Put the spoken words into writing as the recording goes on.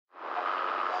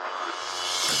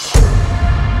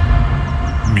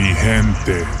Mi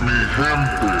gente.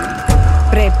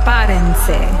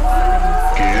 Prepárense.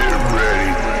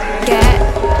 Get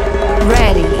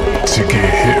ready. To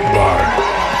get hit by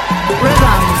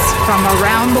Rhythms from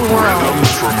around the world.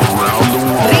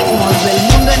 Ritmos del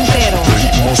mundo entero.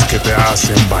 ritmos que te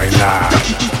hacen bailar.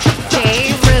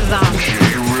 J-Rhythm.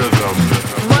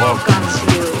 Welcome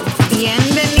you.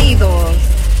 Bienvenidos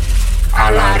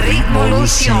a la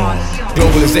Ritmolución.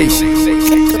 Globalization.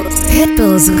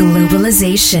 Pitbull's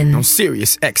Globalization On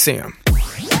Sirius XM.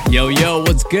 Yo,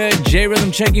 what's good?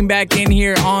 J-Rhythm checking back in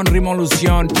here on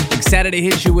Rimolucion. Excited to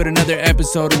hit you with another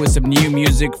episode with some new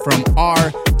music from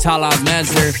R, Talab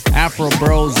Mezer, Afro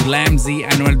Bros, Lamzy,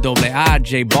 Anuel AA,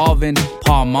 J Balvin,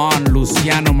 Paul Mon,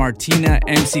 Luciano Martina,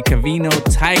 MC Cavino,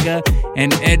 Tyga,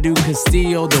 and Edu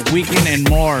Castillo, The Weeknd, and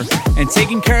more. And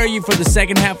taking care of you for the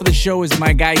second half of the show is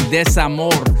my guy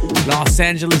Desamor, Los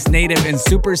Angeles native and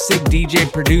super sick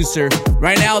DJ producer.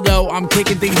 Right now, though, I'm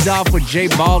kicking things off with J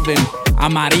Balvin,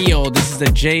 Amarillo. This is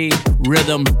the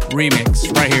J-Rhythm remix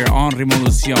right here on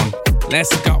Rimolucion.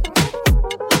 Let's go.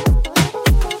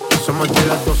 Somos de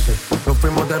las 12, nos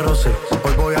fuimos de roce.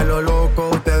 Hoy voy a lo loco,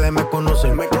 ustedes me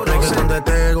conocen. Reggaeton de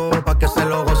Tego, pa' que se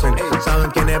lo gocen.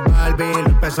 Saben quién es Barbie,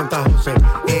 lo presenta José.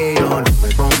 Y yo no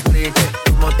me complique,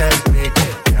 ¿cómo te explique?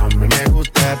 Que a mí me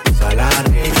gusta pasarla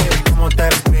rica. ¿Cómo te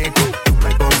explico? No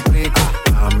me complico.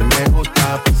 A mí me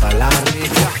gusta pasarla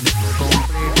rica. Me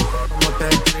complico, ¿cómo te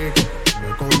explico? Me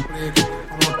complico,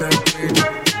 ¿cómo te explico?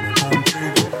 Me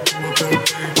complico, ¿cómo te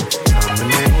explico? A mí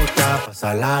me gusta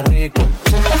pasarla rico.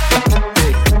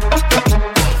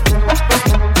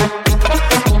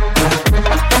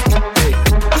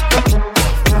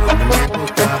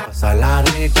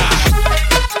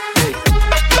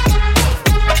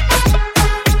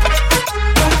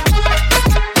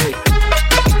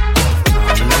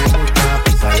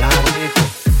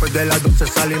 De las 12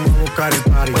 salimos a buscar el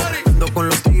party. Ando con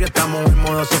los tigres, estamos en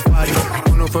modo safari.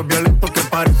 Uno fue violento que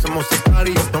parecemos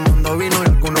sicari. Tomando vino y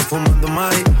algunos fumando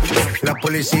mari. La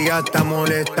policía está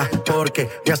molesta porque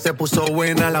ya se puso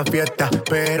buena la fiesta.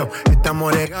 Pero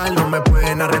estamos legal, no me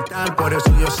pueden arrestar. Por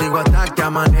eso yo sigo hasta que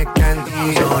amanezca en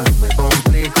ti. Yo no me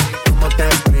complico, ¿cómo te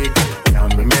explico? Que a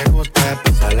mí me gusta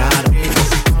pasarla rico.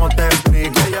 ¿Cómo te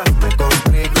explico? No me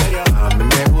complico, a mí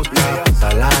me gusta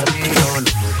pasarla rico. No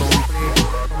me complico.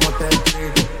 ¿Cómo te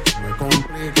explico? Me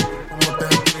complico. ¿Cómo te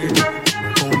explico? Me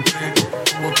complico.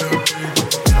 ¿Cómo te explico?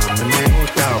 A mí me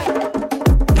gusta.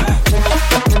 Hey.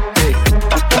 Hey.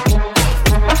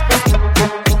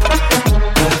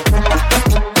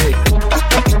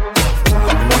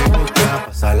 A mí me gusta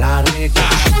pasarla rica.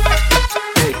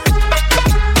 Hey.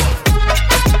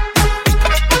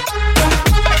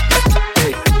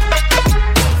 Hey.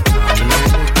 A mí me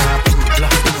gusta.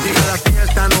 Sigue la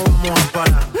fiesta, no vamos a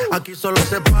parar. Aquí solo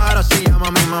se para si llama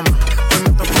a mi mamá. Hoy me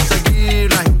toca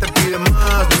seguir, la gente pide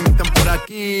más. Me invitan por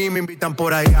aquí, me invitan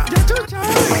por allá.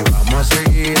 Y vamos a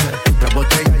seguir. Las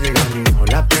botellas llegan y no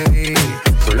las pedí.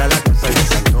 Sola la casa y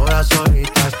están todas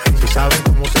solitas. Si saben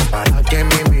cómo se para, que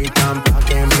me invitan, pa'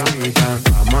 que me invitan.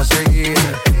 Vamos a seguir.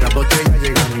 Las botellas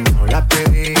llegan y no las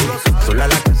pedí. Sola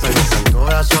la casa y están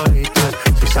todas solitas.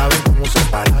 Si saben cómo se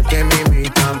para, que me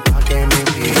invitan, pa' que me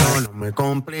invitan. No me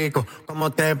complico, ¿cómo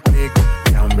te explico?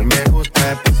 Que a mí me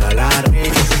gusta pasarla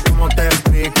rico. ¿Cómo te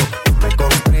explico? No me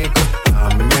complico. A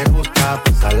mí me gusta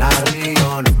pasarla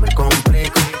rico. No me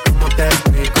complico. ¿Cómo te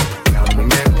explico? Que a mí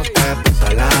me gusta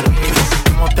pasarla rico.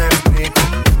 ¿Cómo te explico?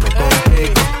 No me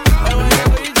complico. A mí me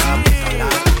gusta pasarla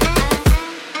rico.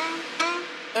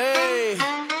 Ey,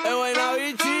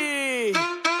 Buenavichi.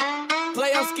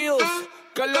 Playa Skills,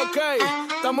 que es lo que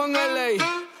estamos en LA.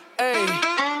 Ey,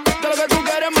 que lo que tú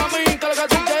quieres, mami, que lo que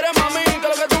tú quieres, mami, que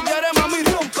lo que tú quieres, mami,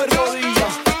 rompe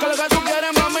rodillas. Que lo que tú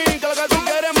quieres, mami, que lo que tú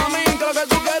quieres, mami, que lo que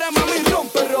tú quieres, mami,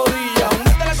 rompe rodillas.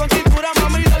 Métele con cintura,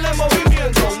 mami, dale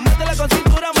movimiento. Métele con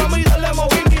cintura, mami, dale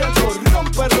movimiento.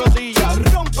 Rompe rodillas,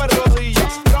 rompe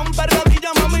rodillas. Rompe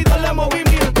rodillas, mami, dale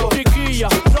movimiento. Chiquilla,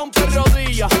 rompe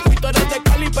rodillas. Si tú eres de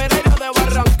Cali, Pereira, de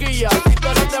Barranquilla. Si tú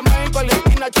eres de México,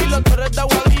 Argentina, Chile, tú eres de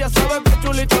Aguadilla. Sabes que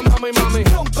chulita, mami, mami,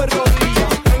 rompe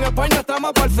rodillas. En España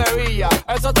estamos por Sevilla.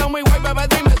 Eso está muy guay, bebé,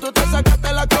 dime, tú te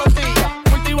sacaste la costilla.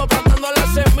 Cultivo plantando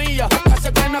las semillas.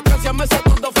 Hace que nacancia me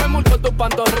sacudo fémur con tus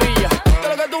pantorrillas. Que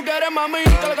lo que tú quieres, mami,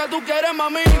 que lo que tú quieres,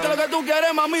 mami, que lo que tú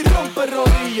quieres, mami, rompe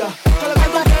rodillas. Que lo que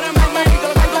tú quieres, mami, que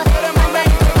lo que tú quieres, mami,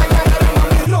 que lo que tú quieres,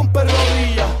 mami, rompe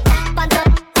rodillas.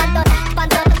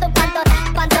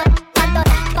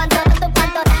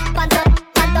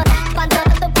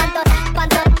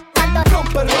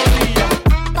 Rompe rodillas.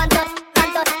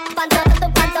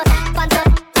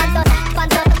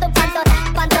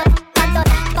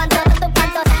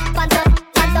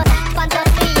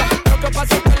 Fantasía.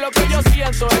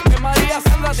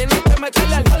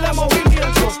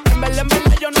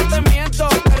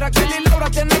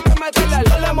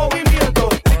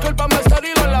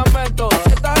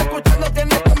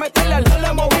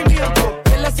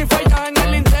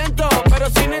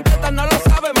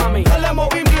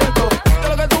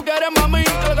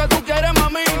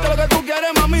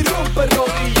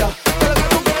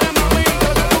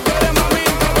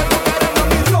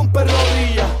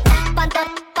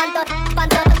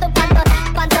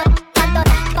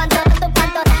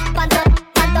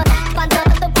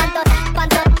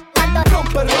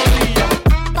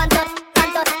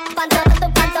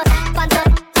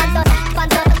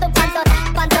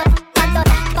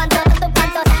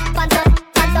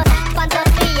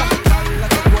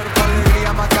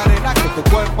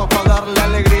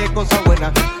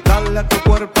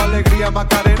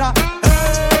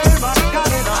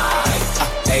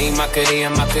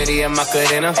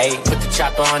 Macarena. Hey, put the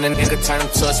chopper on the nigga, turn him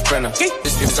to a sprinter.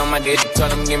 This bitch on my dick, tell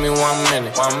him give me 1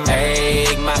 minute.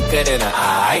 Hey, Macarena,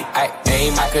 aight, aight. Hey,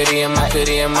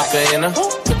 Macarena.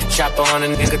 Put the chopper on the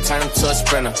nigga, turn him to a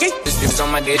sprinter. This bitch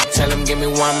on my dick, tell him give me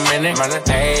 1 minute.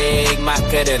 Hey,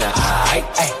 Macarena, aight,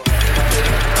 aight.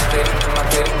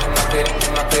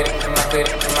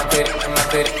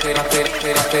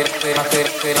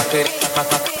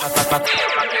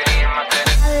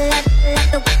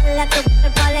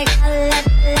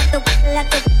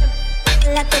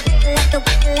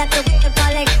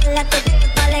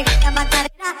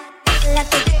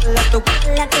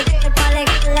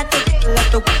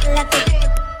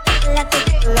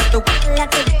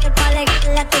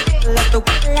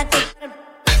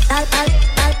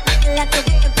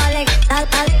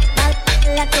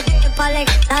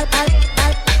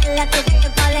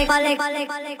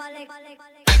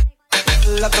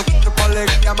 La tu cuerpo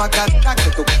alegría Macarena, que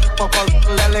tu cuerpo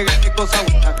con la alegría y cosa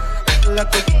buena. La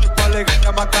tu cuerpo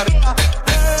alegría Macarena,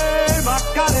 hey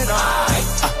Macarena.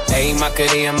 Hey,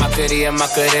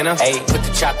 Macarena. Hey, put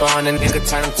the chopper on the nigga,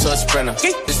 turn him to a sprinter.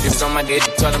 This bitch on my dick,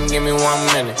 tell him give me 1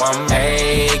 minute.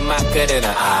 Hey,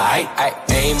 Macarena, aight, aight.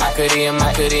 Hey,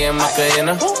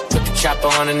 Macarena. Put the chopper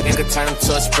on the nigga, turn him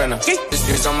to a sprinter. This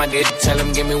bitch on my dick, tell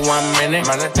him give me 1 minute.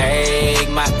 Hey,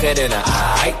 Macarena,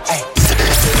 aight, aight.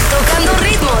 Tocando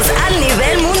ritmos al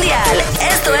nivel mundial.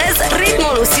 Esto es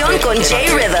Ritmolución con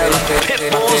J-Rhythm.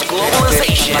 Pitbull's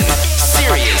Globalization.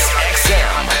 Sirius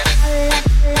XM.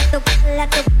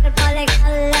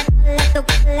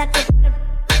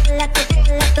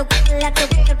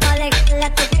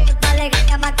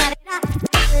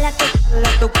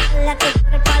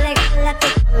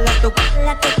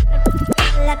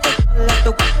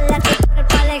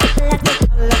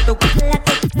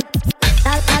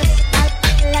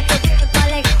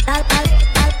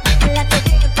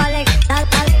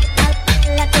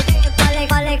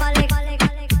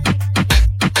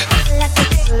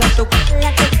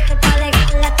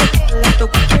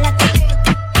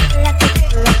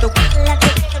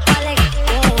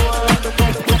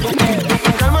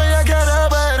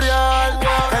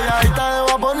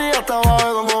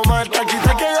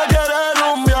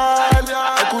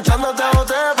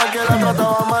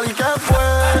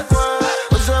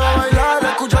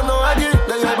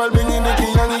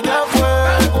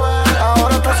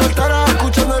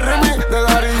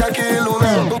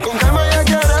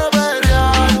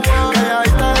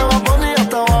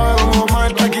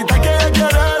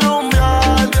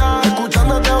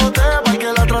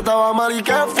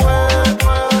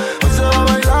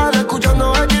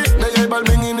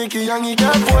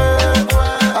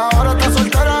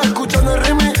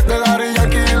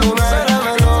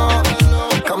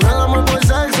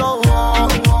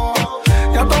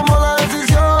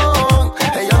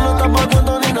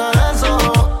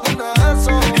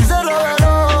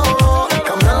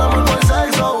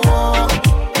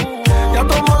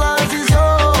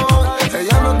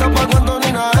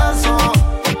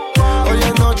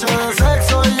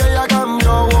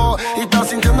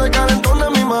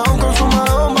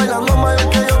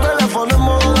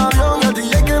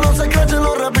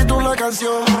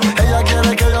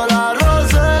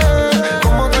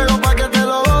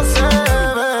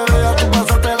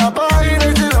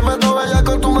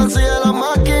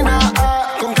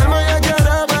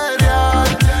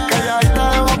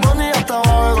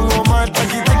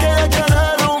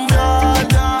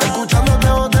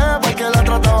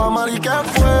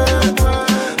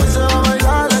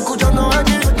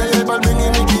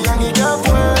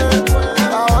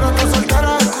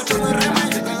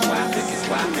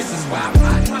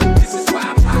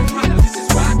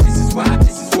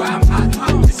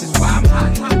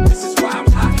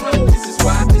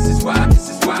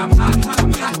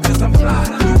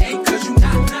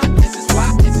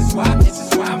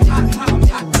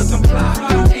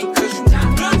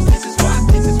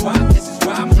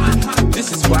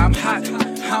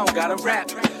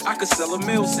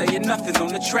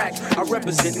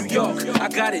 represent New York, I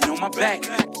got it on my back.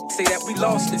 Say that we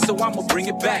lost it, so I'ma bring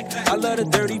it back. I love the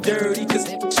dirty, cause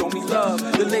show me love.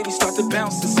 The ladies start to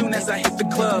bounce as soon as I hit the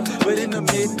club. But in the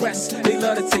Midwest, they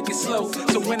love to take it slow.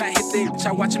 So when I hit the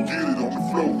I watch them get it on the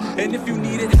floor. And if you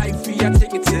need it hyphy, I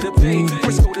take it to the Bay.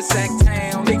 Frisco to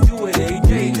Sacktown, they do it every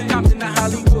day. Compton to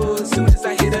Hollywood, soon as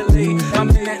I hit LA. I'm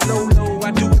in that low,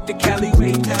 I do it the Cali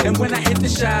way. And when I hit the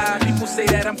Shy, people say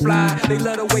that I'm fly. They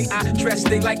love the way I dress,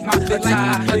 they like my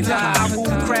attire. They love how I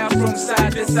move crowds from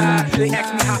side to side. They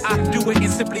ask me how I do it,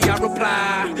 and simply I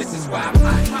reply, this is why I'm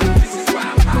hot. This is why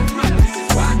I'm hot. This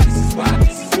is why. This is why.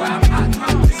 This is why I'm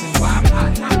hot. This is why I'm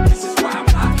hot. This is why I'm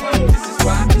hot. This is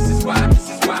why. This is why. This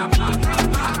is why I'm hot.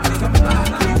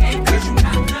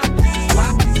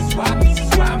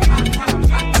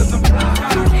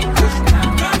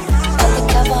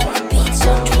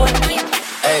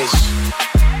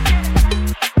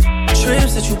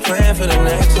 trips that you plan for the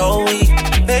next whole week.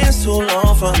 Bands too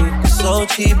long for me, so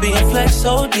cheap, being flex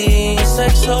OD,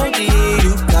 sex OD.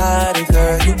 You got it,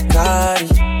 girl, you got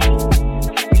it.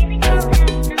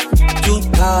 You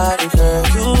got it, girl,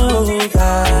 you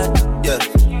got it. Yeah,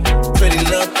 pretty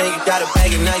little thing, you got a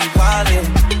bag and now you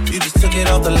wildin'. You just took it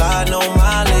off the line, no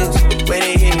mileage. Way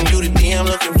they hitting you, the DM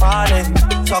looking violent.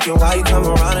 Talking while you come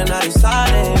around and now you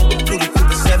silent. Do the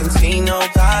Cooper 17, no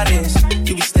guidance.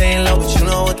 You be staying low, but you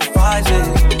know what the price is.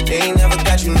 They ain't never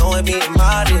got you know it being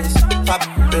modest. Pop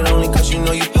it only cause you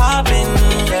know you poppin',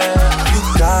 yeah. You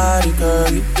got it, girl,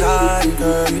 you got it,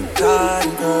 girl, you got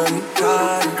it, girl, you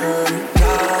got it, girl, you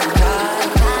got it, got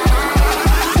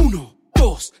it. Uno,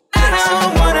 dos, tres. I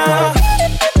don't wanna.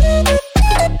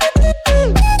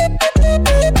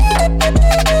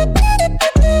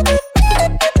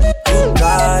 You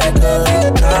got it, girl,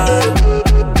 you got it.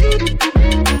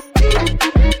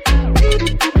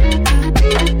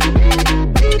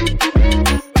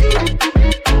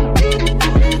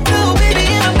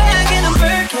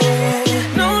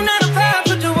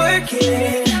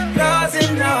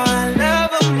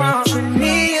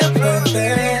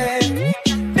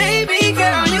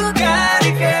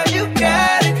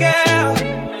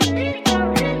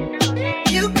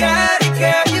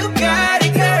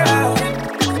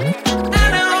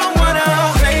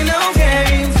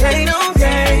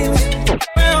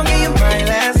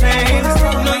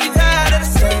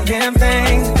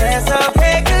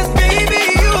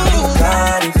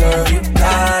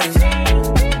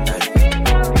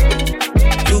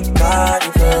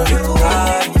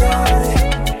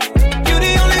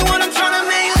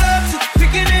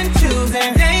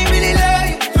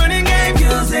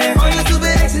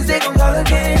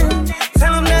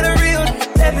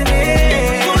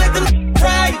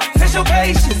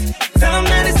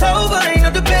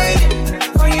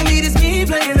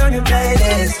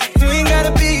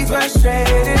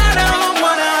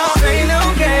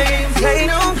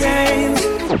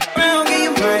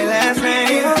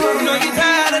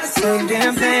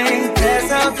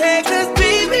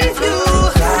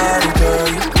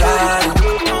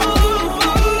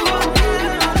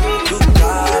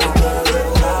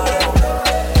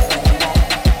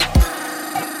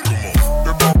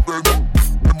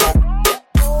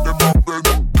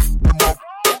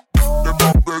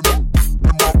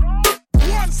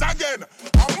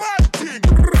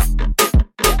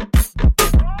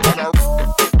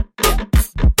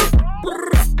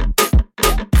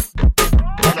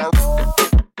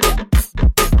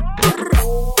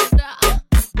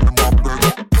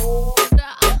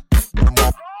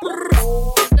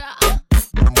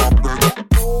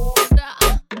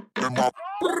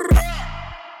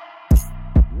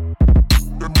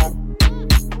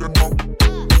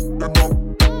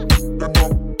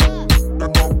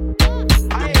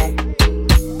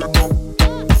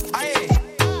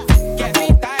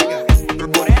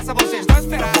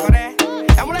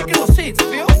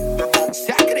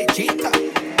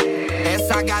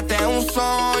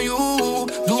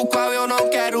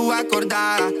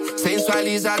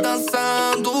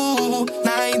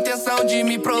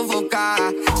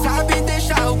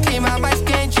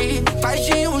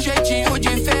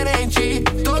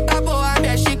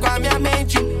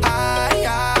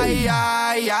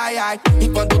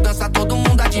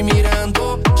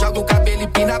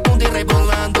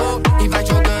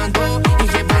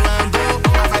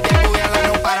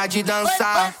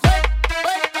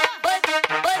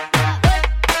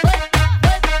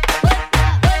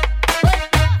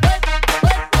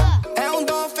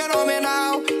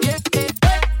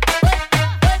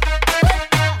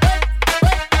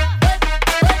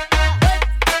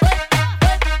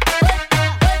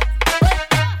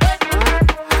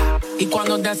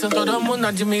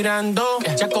 Admirando,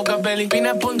 Chaco Cabelli,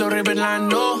 Pina Punto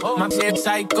revelando. My bitch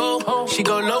psycho, she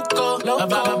go loco. A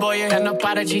baba boy, and no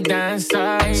para de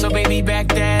dança. So baby, back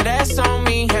that ass on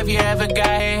me. Have you ever got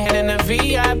head in a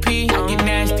VIP? I get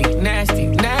nasty, nasty,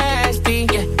 nasty.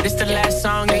 Yeah, this the last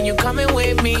song, and you coming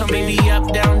with me. Come baby,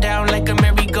 up, down, down like a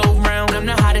merry-go-round. I'm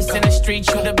the hottest in the street,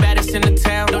 you the baddest in the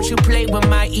town. Don't you play with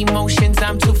my emotions,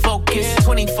 I'm too focused.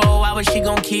 24 hours, she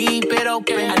gon' keep it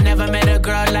open. I never met a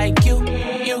girl like you.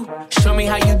 Show me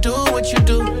how you do what you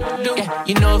do. Yeah,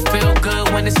 you know it feel good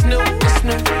when it's new.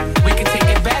 We can take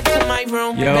it back to my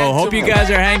room. Yo, hope you guys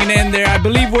are hanging in there. I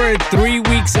believe we're 3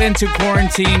 weeks into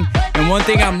quarantine. And one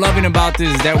thing I'm loving about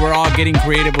this is that we're all getting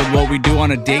creative with what we do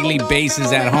on a daily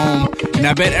basis at home. And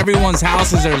I bet everyone's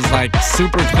houses are like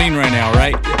super clean right now,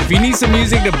 right? If you need some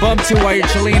music to bump to while you're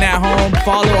chilling at home,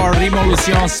 follow our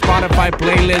Rimolucion Spotify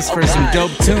playlist for some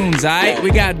dope tunes, alright?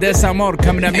 We got Desamor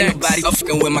coming up next. Everybody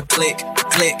fucking with my click,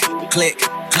 click, click,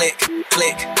 click. click,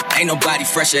 click. Ain't nobody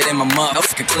fresher than my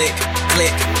motherfucking click,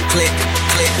 click, click,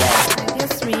 click.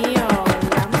 Dios mío,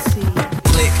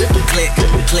 click, click,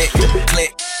 click,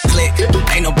 click, click.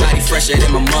 Ain't nobody fresher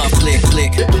than my mother. Click,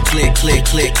 click, click, click,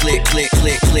 click, click, click,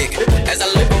 click, click. As I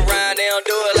look around, they don't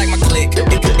do it like my click,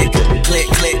 click, click,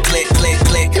 click, click, click,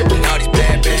 click. And all these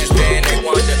bad bitches, man, they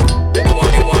wonder, they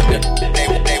wonder, they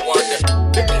wonder.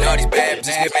 And all these bad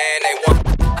bitches, man, they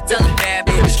wonder. I tell a bad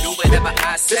bitch, do whatever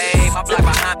I say. My block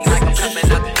behind me like I'm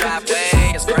coming out the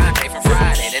driveway. It's Friday from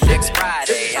Friday, the next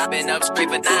Friday. I've been up straight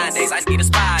for 9 days. I need a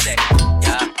spy day.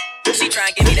 Yeah. She try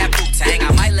and give me that Wu-Tang.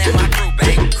 I might let my crew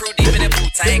bang. Crew deep in that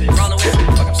Wu-Tang. Rollin' with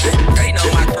fuck I'm saying. Girl, you know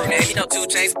my crew name. You know 2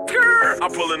 Chainz. I'm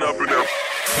pulling up right now.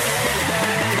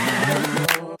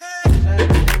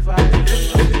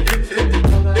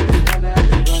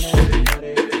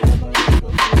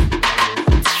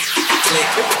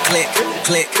 Click,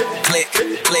 click, click,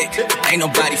 click. Ain't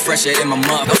nobody fresher than my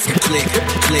motherfucking click,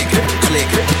 click, click,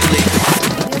 click.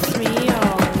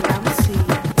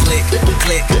 Click,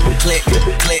 click, click,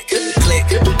 click, click.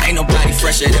 Ain't nobody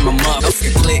fresher than my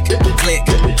motherfucking click, click,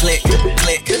 click,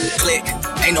 click, click.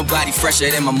 Ain't nobody fresher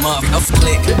than my motherfucking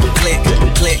click, click,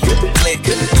 click, click,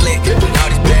 click. And all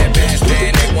these bad bitches,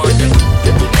 man, they wonder,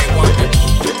 they wonder,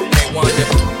 they wonder.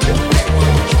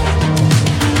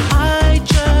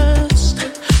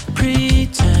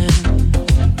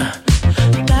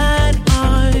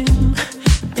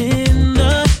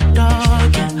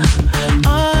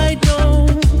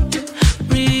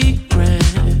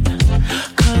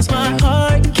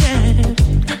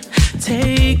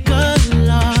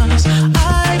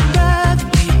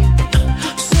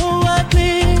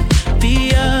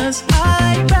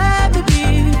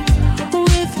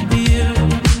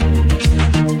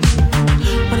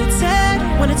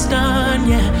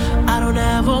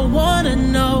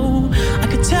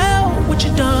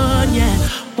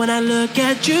 When I look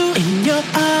at you in your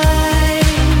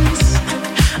eyes,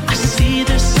 I see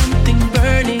there's something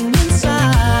burning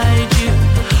inside you.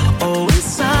 Oh,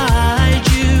 inside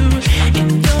you,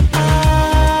 in your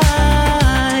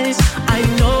eyes. I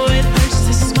know it hurts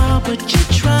to smile, but you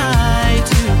try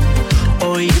to.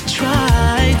 Oh, you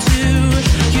try to.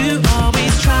 You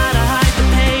always try to hide the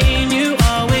pain. You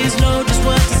always know just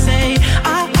what to say.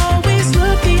 I always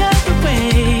look the other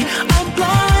way. I'm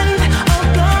blind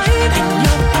in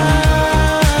your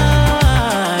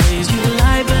eyes. You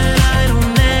lie, but I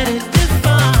don't let it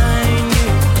define you.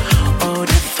 Oh,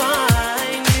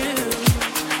 define you.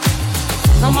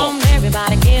 Come on,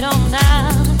 everybody, get on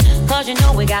now. Cause you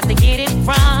know we got to get it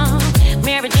from.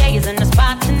 Mary J is in the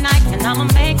spot tonight, and I'ma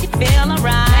make you feel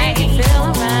alright.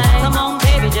 Come on,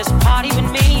 baby, just party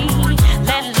with me.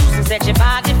 Let loose and set your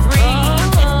body free.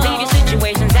 Leave your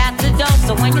situations at the door,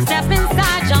 so when you step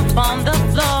inside, jump on the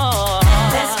floor.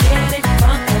 Let's get it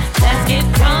crunk, let's get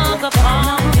drunk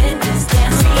upon business.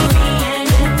 Dance for me, and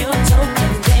if you're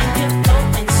token, then you're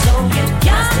open, so you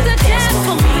got to dance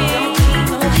for me.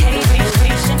 No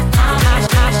hesitation,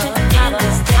 caution in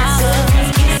this dance.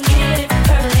 Let's get it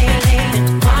percolated,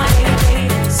 wide.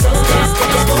 So dance for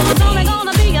me. It's only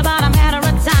gonna be about a matter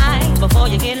of time before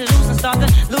you get loose and start to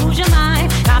lose your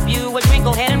mind. Cop you a drink,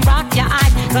 go ahead and rock your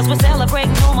eyes, cause we're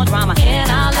celebrating no more drama in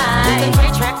our lives. With a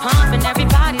great track pumping,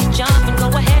 everybody's jumping. Go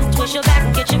ahead and twist your back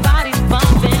and get your bodies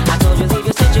bumping. I told you leave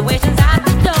your situations at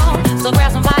the door, so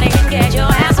grab somebody and get your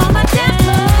ass on the dance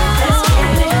floor. Let's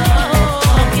get it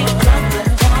on, get drunk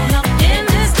up in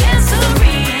this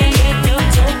dancery. If you're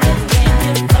token, then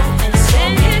you're open, so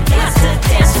you got to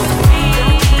dance with me.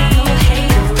 No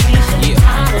hateration,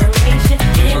 toleration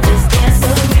in this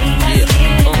dancery. Let's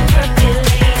get it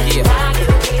percolated, rock it.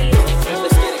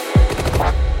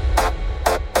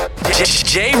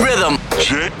 J Rhythm.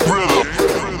 J Rhythm.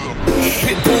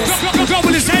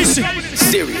 Globalization.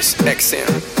 Sirius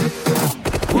XM.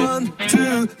 1,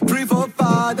 2, 3, 4,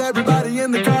 5. Everybody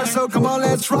in the car, so come on,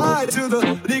 let's ride to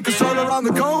the liquor store around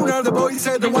the corner. The boy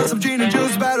said they want some gin and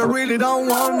juice, but I really don't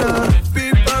wanna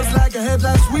be buzzed like I had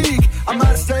last week. I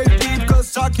might stay deep,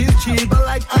 cause talk is cheap. But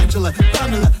like Angela,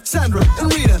 Pamela, Sandra,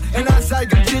 and Rita, and as I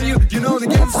continue, you know they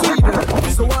get sweeter.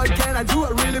 So what can I do?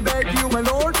 I really beg you, my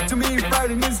lord. To me,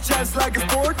 fighting is just like a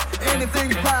sport.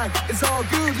 Anything fly, it's all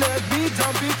good. Let me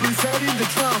dump it, please set in the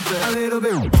trumpet a little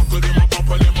bit.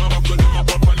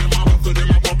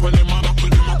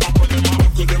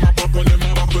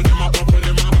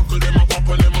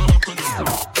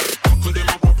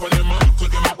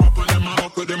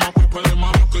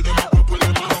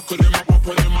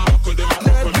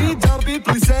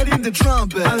 The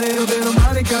trumpet. A little bit of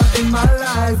Monica in my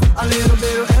life, a little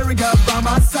bit of Erica by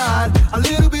my side, a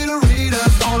little bit of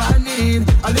Rita's all I need,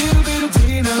 a little bit of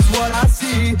Tina's what I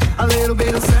see, A little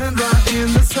bit of Sandra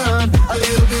in the sun, a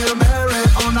little bit of Mary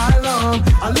all night long,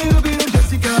 a little bit of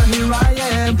Jessica, here I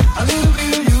am, a little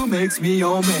bit of you makes me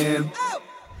your man.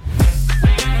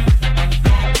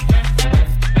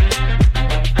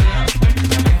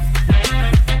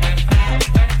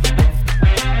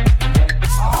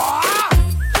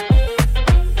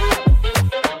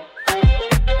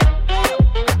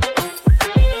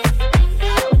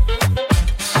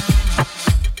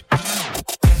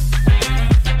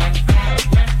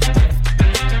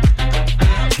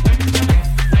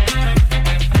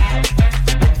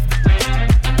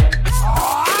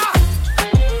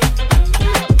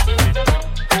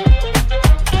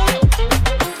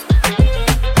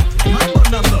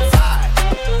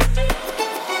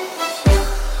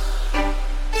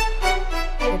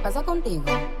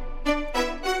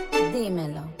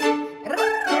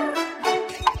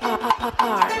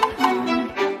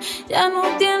 Ya no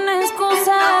tiene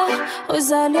excusa. Hoy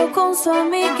salió con su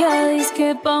amiga, dice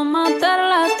que pa' matar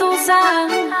la tusa,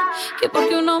 que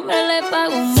porque un hombre le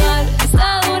pagó mal,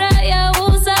 está dura y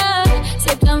abusa.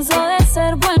 Se cansó de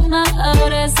ser buena,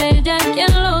 ahora es ella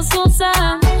quien los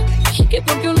usa, que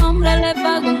porque un hombre le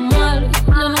pagó mal,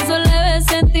 ya no se le ve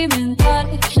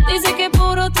sentimental. Dice que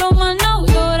por otro mal no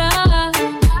llora,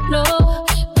 no,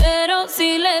 pero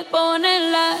si le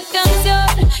ponen la canción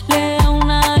le da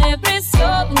una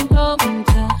depresión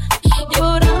tonta.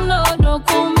 Llorando no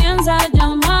comienza a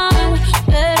llamar,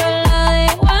 pero la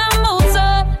dejo en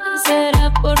buzón.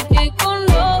 Será porque con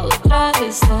otra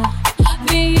está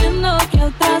viendo que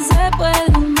otra se puede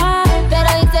amar. Pero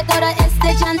hice todo este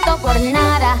llanto por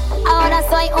nada. Ahora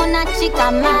soy una chica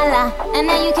mala. And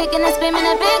now you kicking and screaming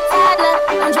a big toddler.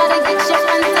 I'm trying to get your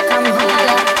friends to come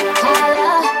holla, holla.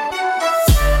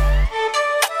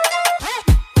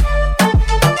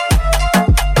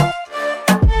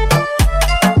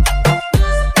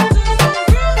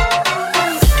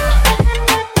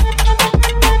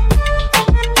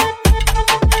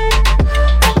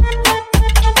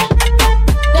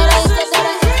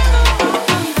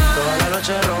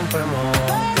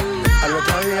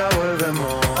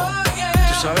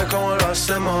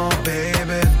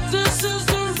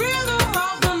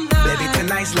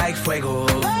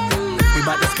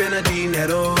 Spend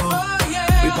dinero,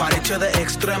 we party to the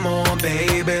extremo,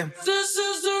 baby. This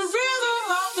is the rhythm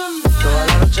of the night. Toda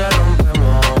la noche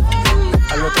rompemos,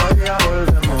 al otro día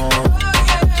volvemos.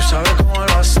 Tú sabes cómo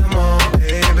lo hacemos,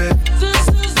 baby. This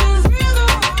is the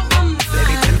rhythm of the night.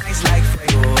 Baby, tonight's like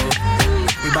fuego.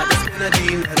 We bout to spend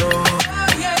dinero,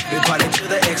 we party to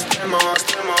the extremo,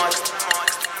 extremo, extremo.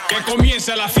 Que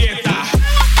comience la fiesta.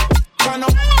 Cuando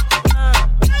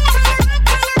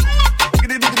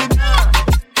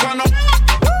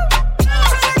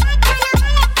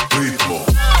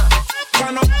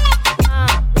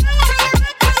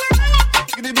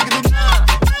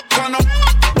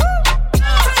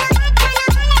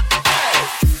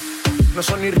no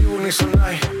son ni Reebok ni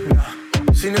Sonai,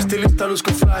 nah. Sin estilista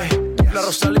luzco fly. La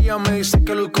Rosalía me dice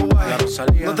que luzco guay.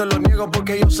 No te lo niego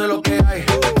porque yo sé lo que hay.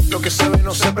 Lo que se ve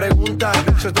no se pregunta.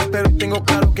 Yo te espero y tengo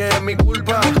claro que es mi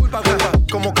culpa.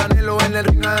 Como Canelo en el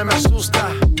ring nadie me asusta.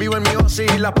 Vivo en mi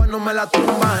oasis y la paz no me la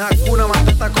tumba. Hakuna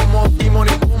Matata como Timón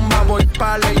y Pumba. Voy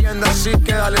pa' leyenda así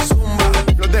que dale zumba.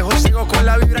 Los dejo ciego con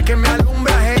la vibra que me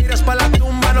alumbra. Heiras pa' la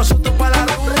tumba, nosotros pa' la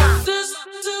rumba.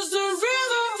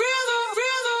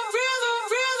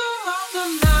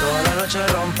 Toda la noche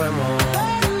rompemos,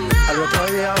 al otro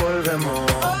día volvemos.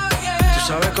 Tú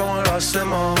sabes cómo lo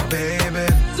hacemos, baby.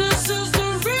 This is the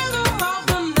rhythm of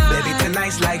the night. Baby,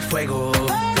 tonight's like fuego.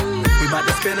 We bout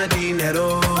to spend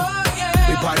dinero.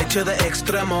 We party to the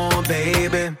extremo,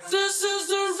 baby. This is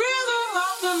the rhythm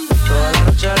of the night. Toda la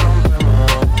noche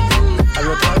rompemos, al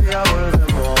otro día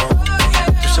volvemos.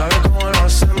 Tú sabes cómo lo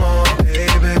hacemos,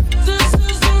 baby. This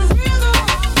is the rhythm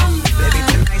of the night. Baby,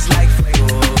 tonight's like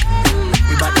fuego.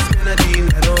 We bout to spend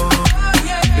dinero.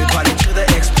 We party to the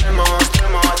extremo,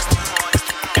 extremo, extremo.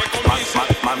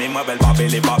 Mami, mueve el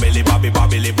babili, babili, babi,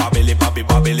 babili, babili, babi,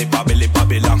 babili, babili,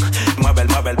 babilón. Mueve el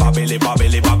babili,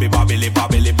 babili, babi, babili,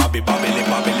 babili, babi, babili,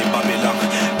 babili, babilón.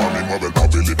 Mami, mueve el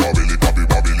babili, babili, babi,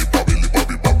 babili, babili,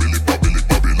 babi, babili, babili,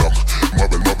 babilón.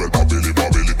 Mueve el babili,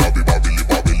 babili, babi, babili,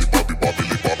 babili, babi,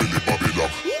 babili, babili, babilón.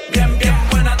 Bien, bien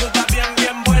buena, tú estás bien,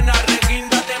 bien buena.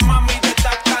 Reguíndate, mami, de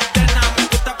esta cadena. Me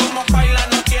gusta cómo baila,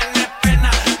 no tienes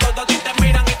pena. Todos a ti te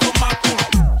miran y tú más cool.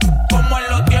 Como en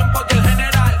los tiempos del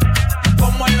general.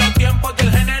 Como en los tiempos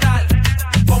del general.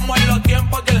 Como en los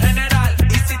tiempos del general.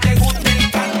 Y si te gusta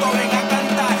el canto, ven a cantar.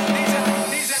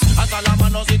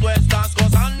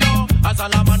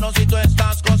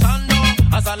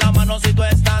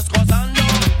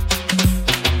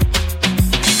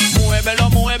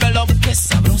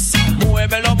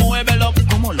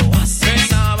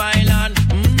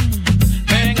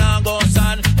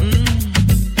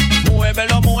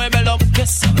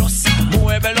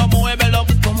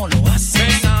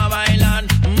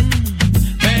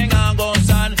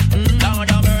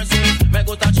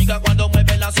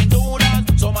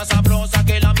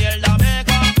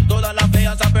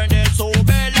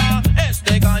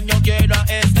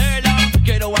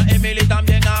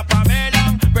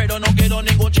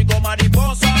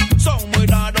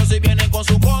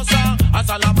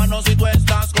 mano si tú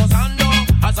estás gozando.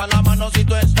 Alza la mano si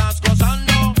tú estás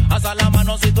gozando. Alza la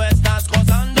mano si tú estás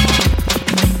gozando.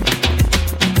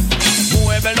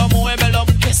 Muévelo, muévelo,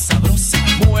 qué sabrosa.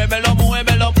 Muévelo,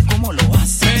 muévelo, ¿cómo lo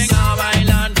haces? Ven a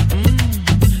bailar,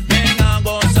 ven a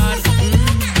gozar.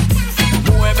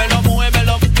 Muévelo,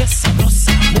 muévelo, qué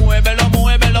sabrosa. Muévelo,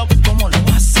 muévelo, ¿cómo lo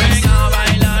haces? Ven a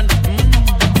bailar,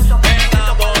 ven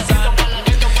a gozar.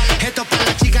 Esto para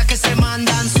las chicas que se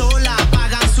mandan sola,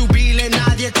 pagan su bill y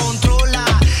nadie controla.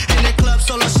 En el club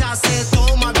solo ya se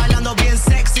toma, bailando bien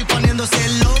sexy, poniéndose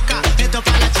loca. Esto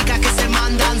para las chicas que se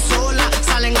mandan sola,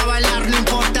 salen a bailar, no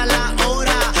importa la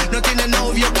hora. No tiene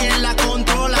novio quien la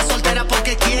controla, soltera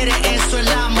porque quiere, eso es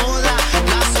la moda.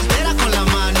 La soltera con la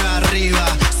mano arriba,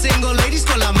 single ladies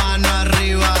con la mano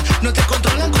arriba. No te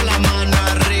controlan con la mano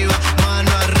arriba,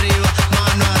 mano arriba,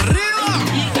 mano arriba.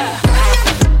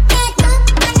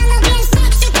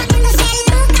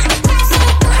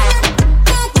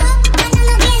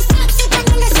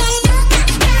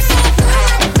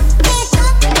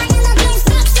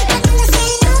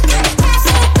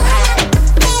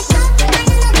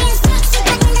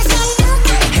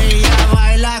 Ella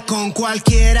baila con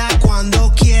cualquiera,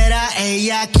 cuando quiera,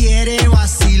 ella quiere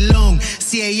vacilón.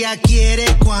 Si ella quiere,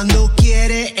 cuando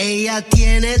quiere, ella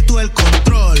tiene todo el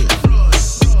control.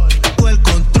 Todo el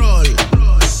control.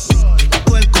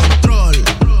 Todo el control.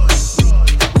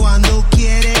 Cuando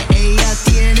quiere, ella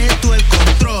tiene todo el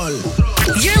control.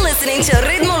 You're listening to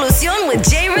Ritmolución with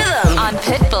J Rhythm on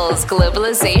Pitbull's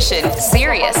Globalization,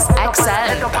 Sirius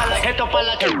XM.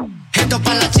 Esto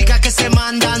para las chicas que se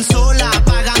mandan sola,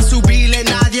 pagan su bill y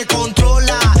nadie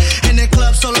controla. En el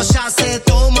club solo ya se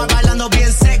toma, bailando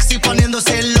bien sexy,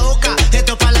 poniéndose loca.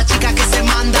 Esto para las chicas que se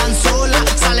mandan sola,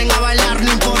 salen a bailar,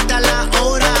 no importa la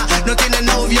hora. No tiene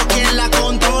novio quien la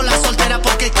controla, soltera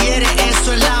porque quiere,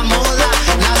 eso es la moda.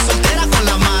 La soltera con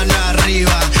la mano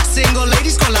arriba, single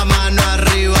ladies con la mano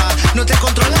arriba. No te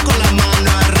controlan con la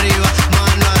mano arriba,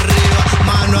 mano arriba,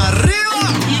 mano arriba.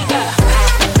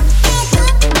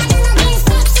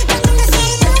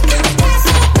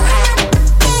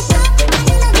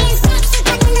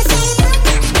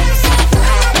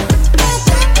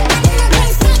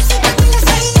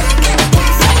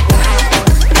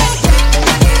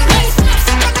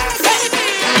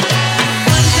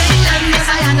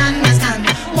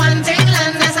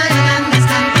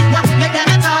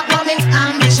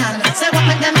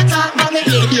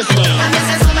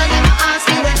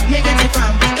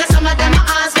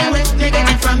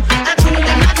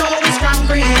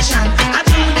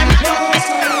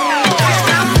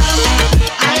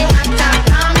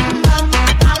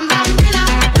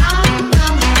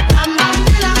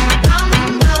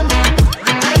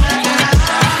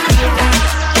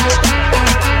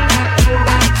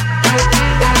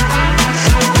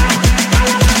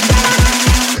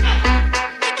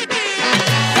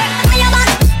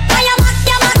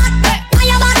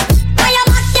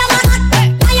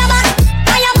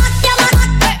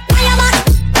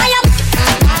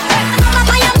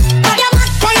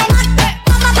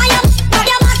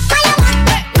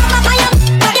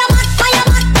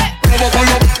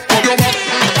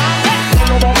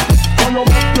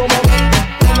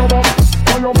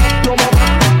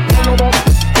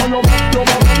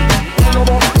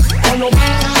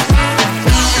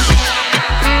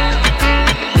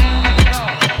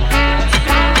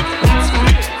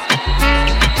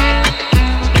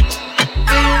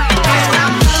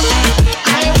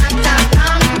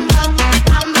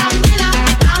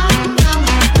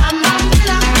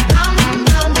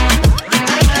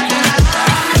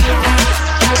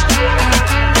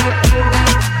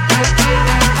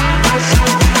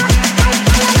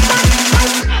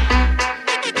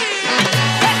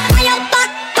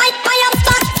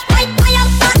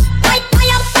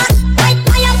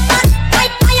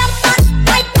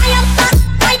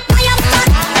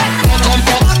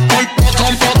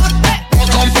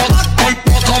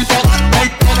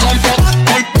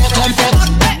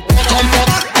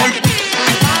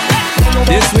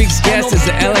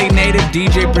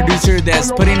 DJ producer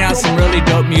that's putting out some really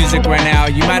dope music right now.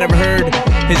 You might have heard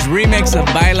his remix of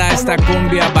Baila Esta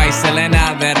Cumbia by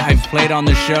Selena that I've played on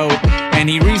the show. And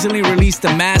he recently released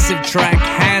a massive track,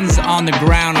 Hands on the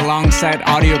Ground, alongside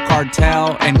Audio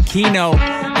Cartel and Kino,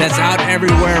 that's out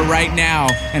everywhere right now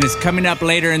and is coming up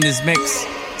later in this mix.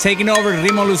 Taking over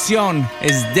Ritmolución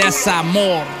is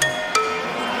Desamor.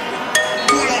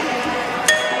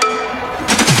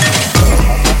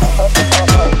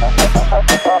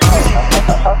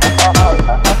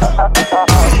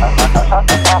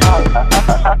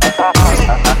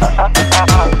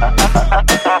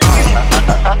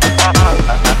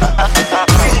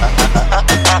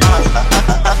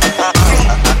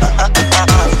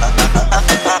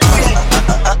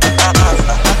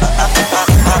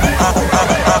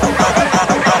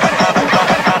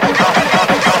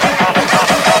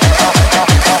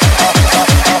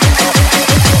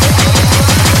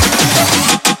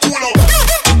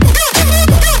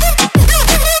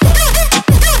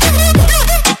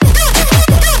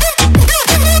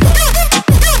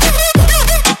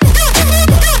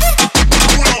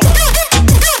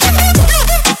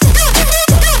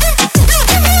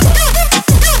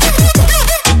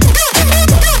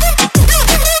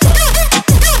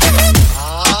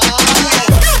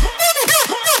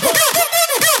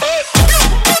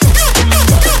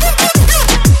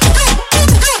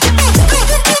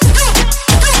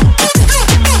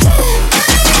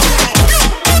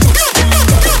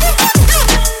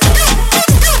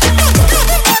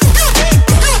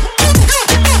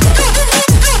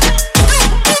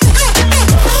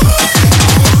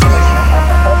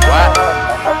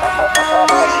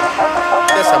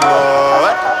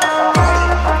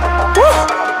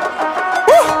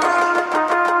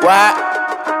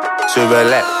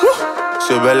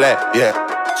 súbele, yeah.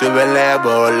 Súbele,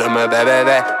 volumen,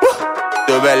 bebé.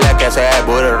 Súbele que ese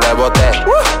booty rebote.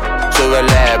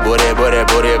 Súbele, booty,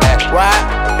 back. What?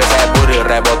 Que ese booty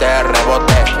rebote,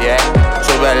 yeah.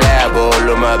 Súbele,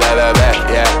 volumen, bebé,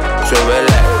 yeah.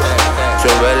 Súbele,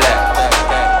 súbele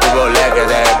que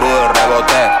ese booty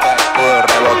rebote,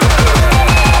 rebote.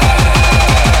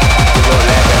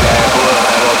 Súbele que ese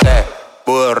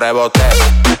booty rebote,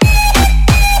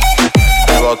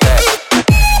 rebote.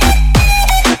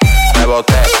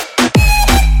 Rebote.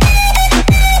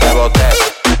 Rebote.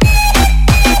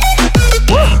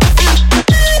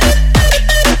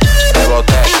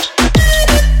 Rebote.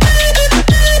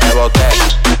 Rebote.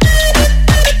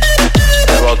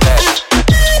 Rebote.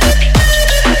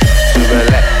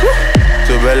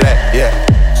 Súbele, yeah.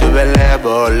 Súbele,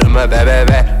 volumen,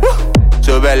 bebé.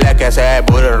 Súbele que ese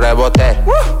booty rebote.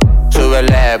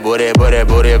 Súbele,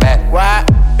 booty, back. What?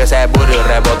 Que ese booty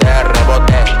rebote,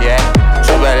 yeah.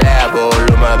 Súbele,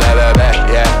 volumen, bebé,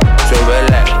 yeah.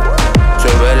 Súbele,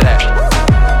 súbele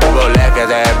que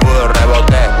ese booty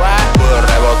rebote, booty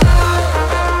rebote.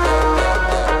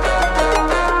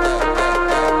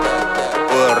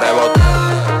 Booty rebote.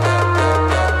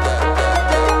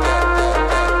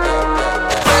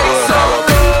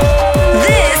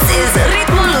 This is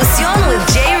Ritmolución with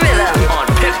J Rhythm on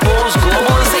Pitbull's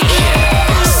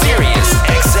Globalization, Sirius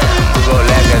XM.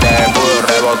 Súbele que ese booty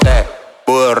rebote,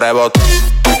 booty rebote.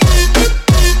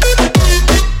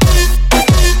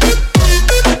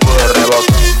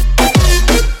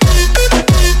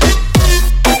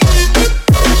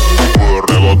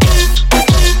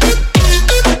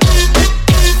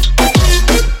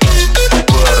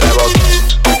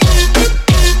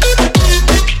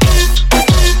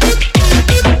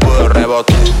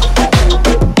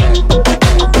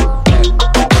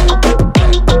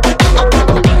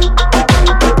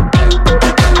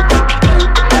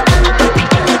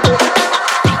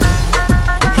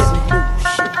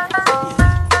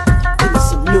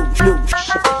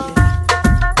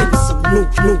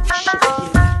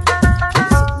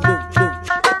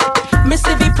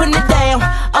 Mississippi putting it down.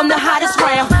 I'm the hottest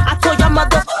round. I told y'all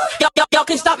mother, y'all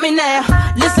can stop me now.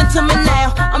 Listen to me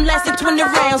now. I'm lasting 20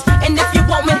 rounds. And if you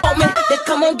want me, then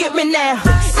come on get me now.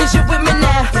 Is you with me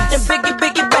now? Then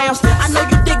biggie bounce. I know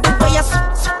you dig the way I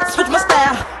switch my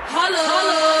style. Holla,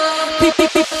 holla.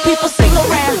 People sing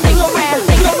around, sing around,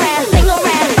 sing around, sing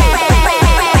around.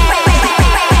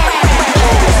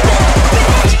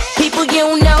 People you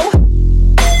don't know.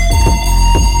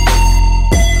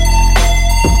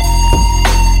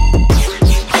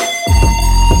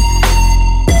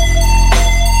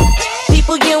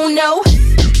 People you don't know.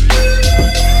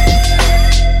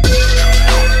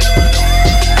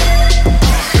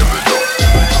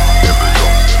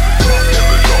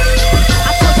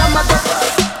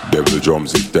 Devil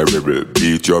drums is terrible.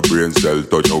 Beat your brain cell,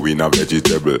 touch you in a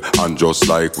vegetable. And just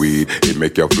like weed, it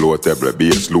make you floatable.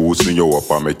 Bass loosen you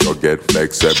up and make you get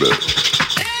flexible.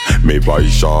 Me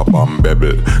voice sharp and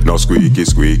bevel. No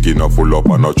squeaky, no full up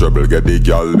and no trouble. Get the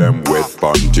girl them wet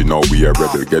panty, now we a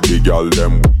rebel. Get the girl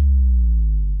them.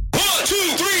 1, 2,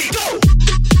 3, go!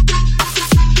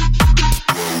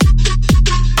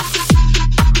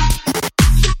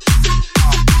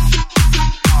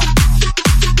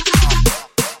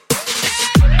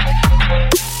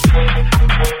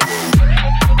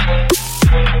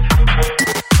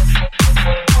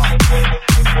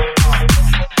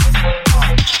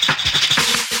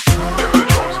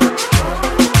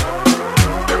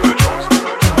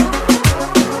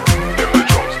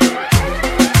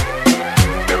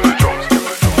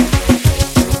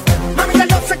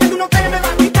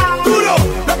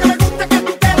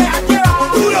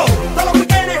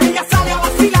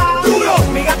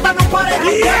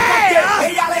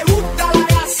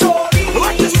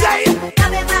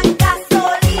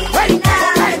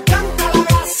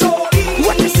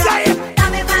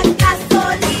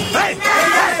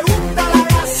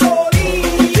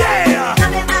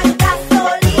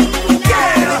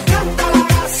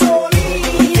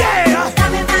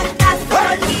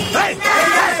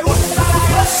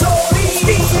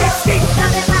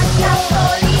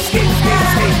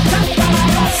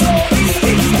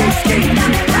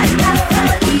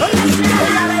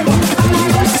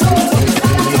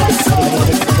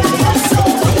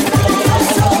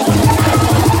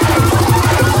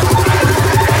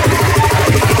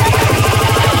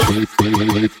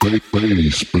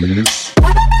 Bass, please.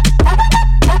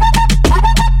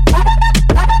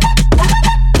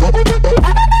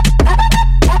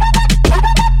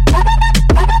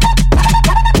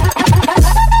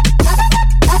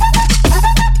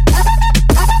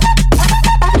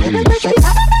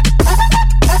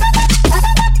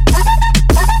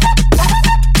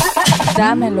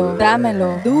 dámelo,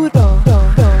 dámelo, duro.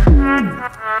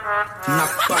 Na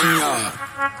España,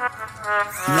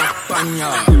 na España,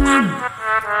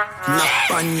 na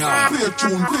España.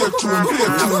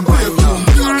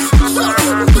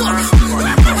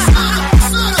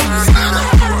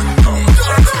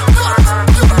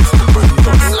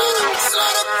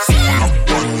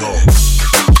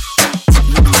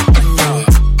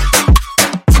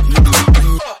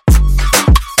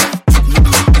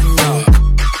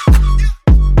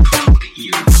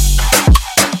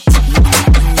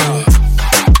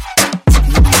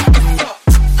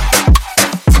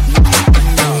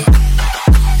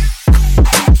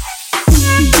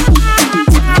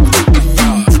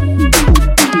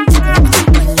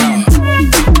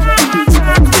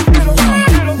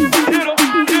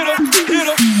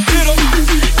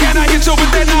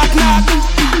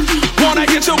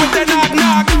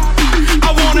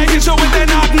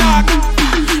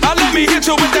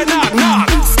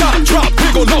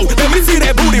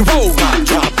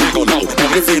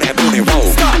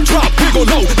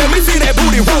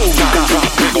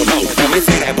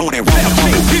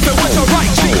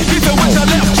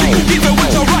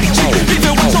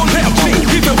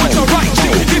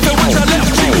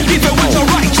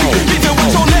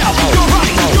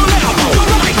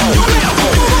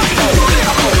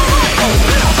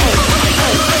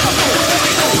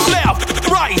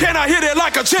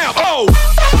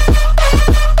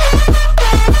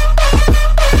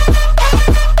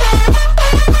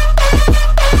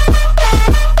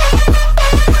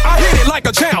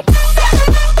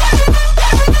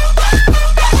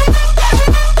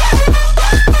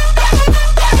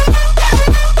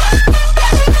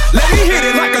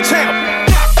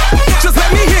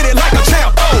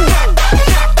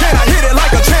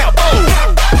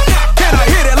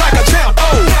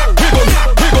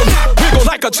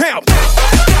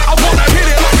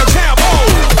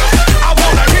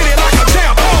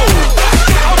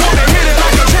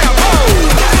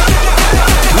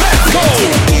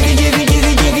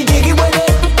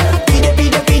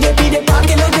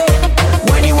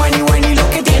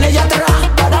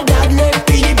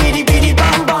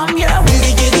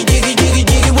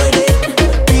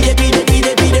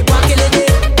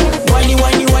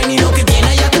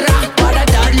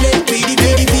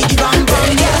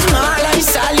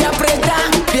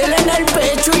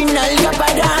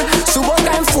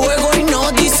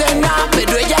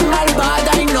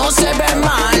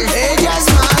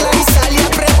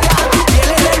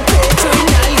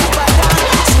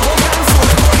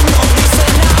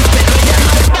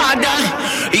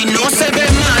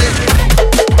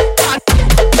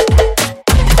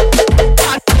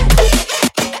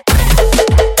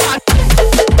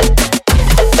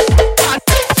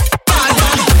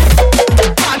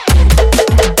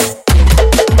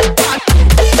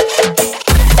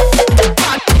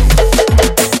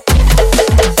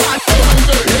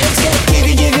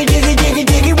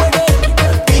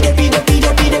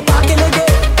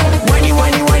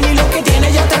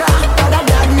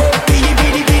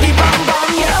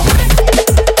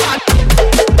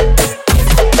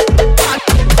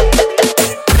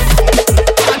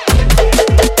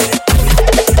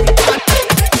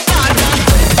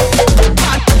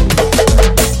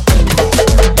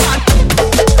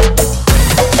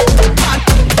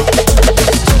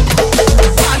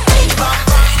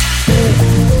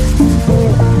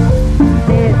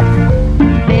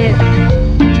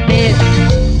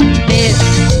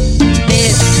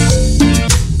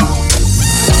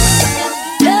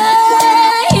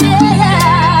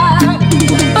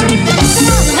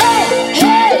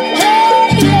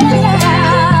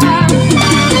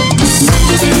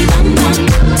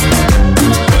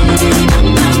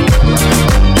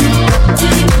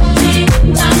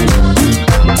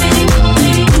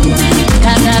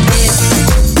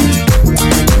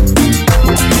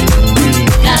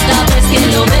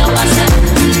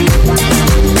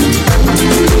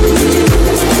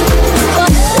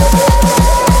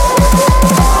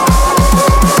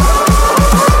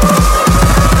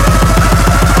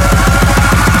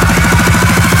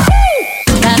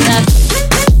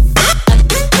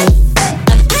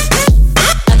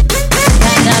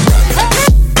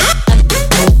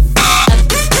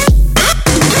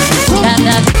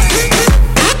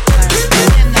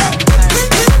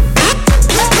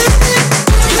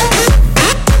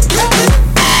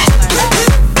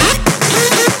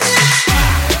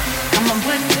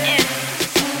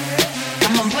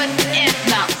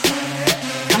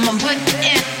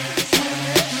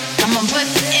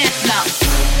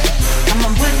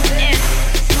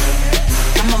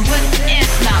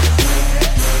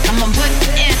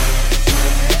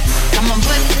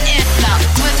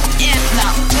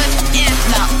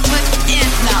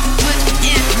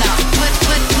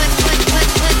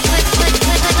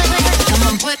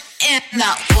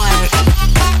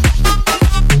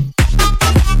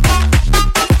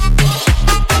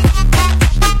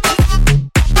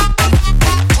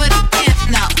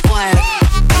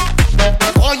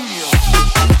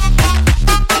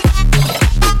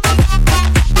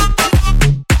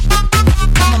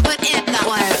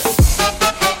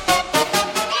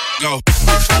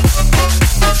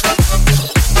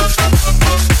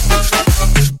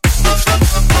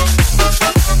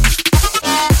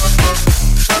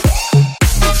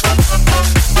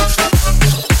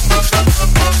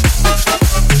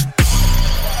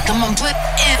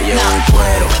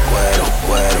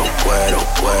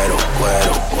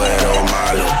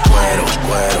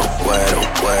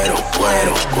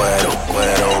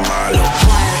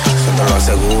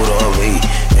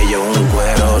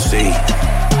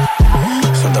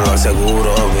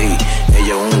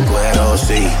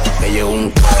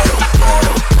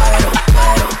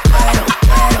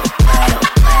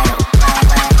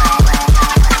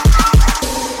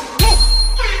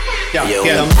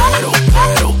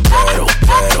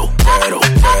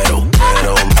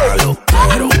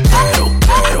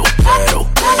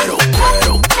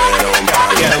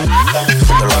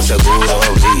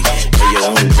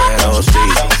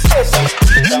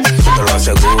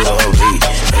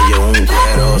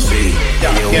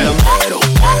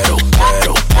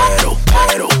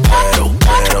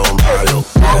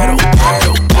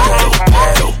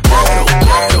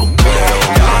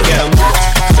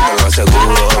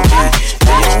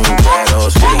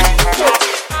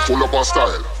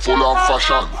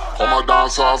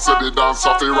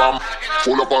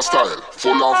 Full up of style,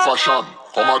 full of fashion.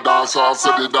 Come a dancer,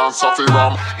 say the dance of the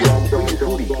ram.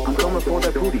 I'm coming for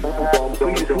that booty.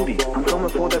 I'm coming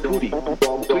for that booty.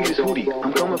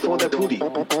 I'm coming for that booty.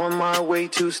 On my way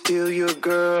to steal your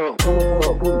girl. I'm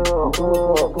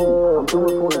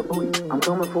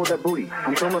coming for that booty.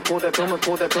 I'm coming for that.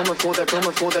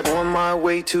 On my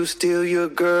way to steal your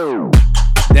girl.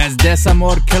 That's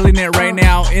Desamor killing it right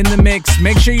now in the mix.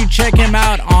 Make sure you check him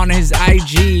out on his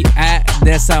IG at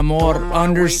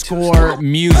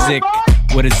Desamor_music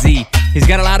with a Z. He's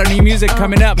got a lot of new music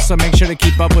coming up, so make sure to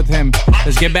keep up with him.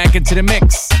 Let's get back into the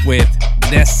mix with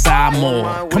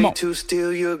Desamor. Come on. To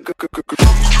steal your girl.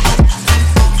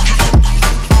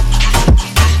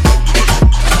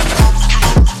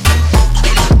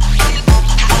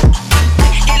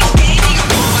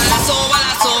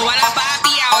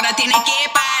 Tiene que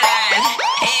parar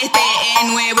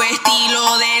nuevo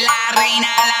estilo de la reina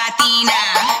latina.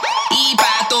 Y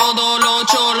pa' todos los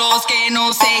cholos que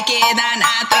no se quedan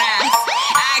atrás,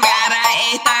 agarra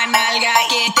esta nalga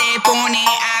que te pone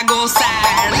a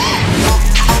gozar.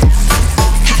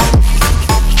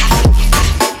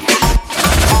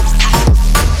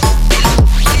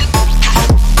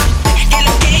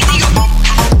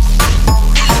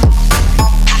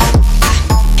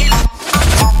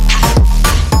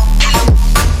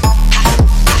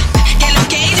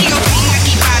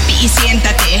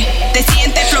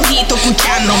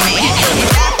 Escuchándome,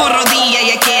 estás por rodilla,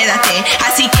 ya quédate,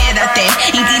 así quédate,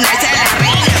 inclinarse a la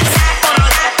reina, estás por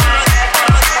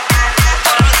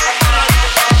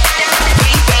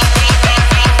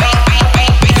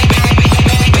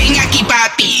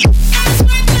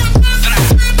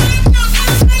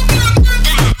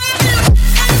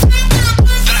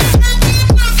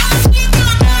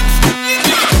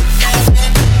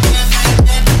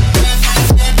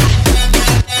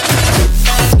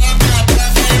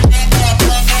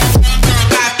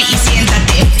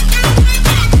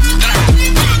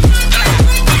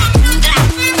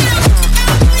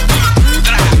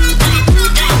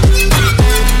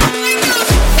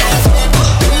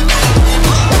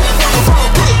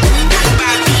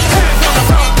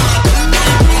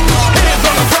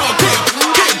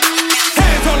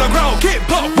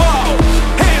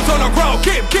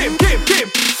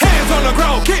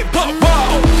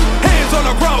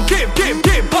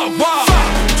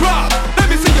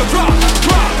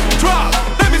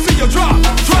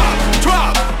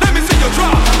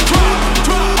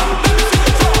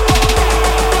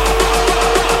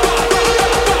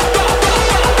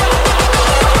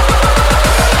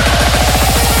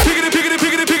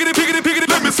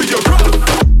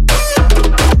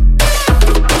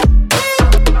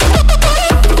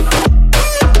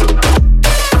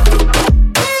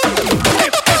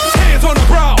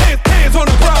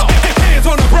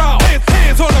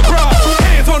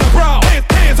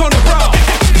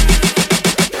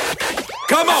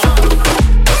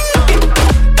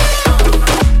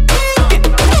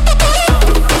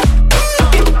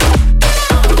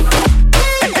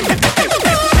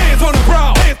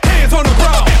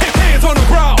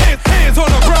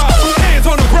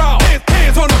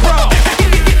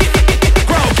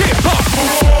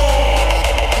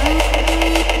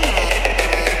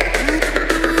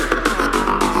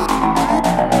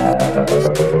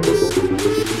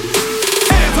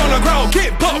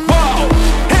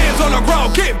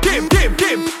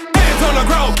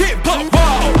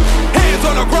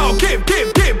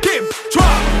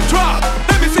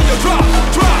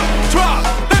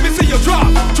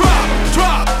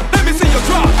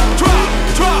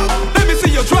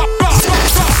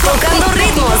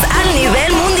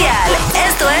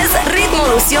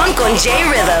J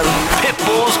Rhythm.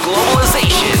 Pitbull's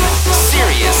Globalization.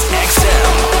 Sirius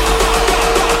XM.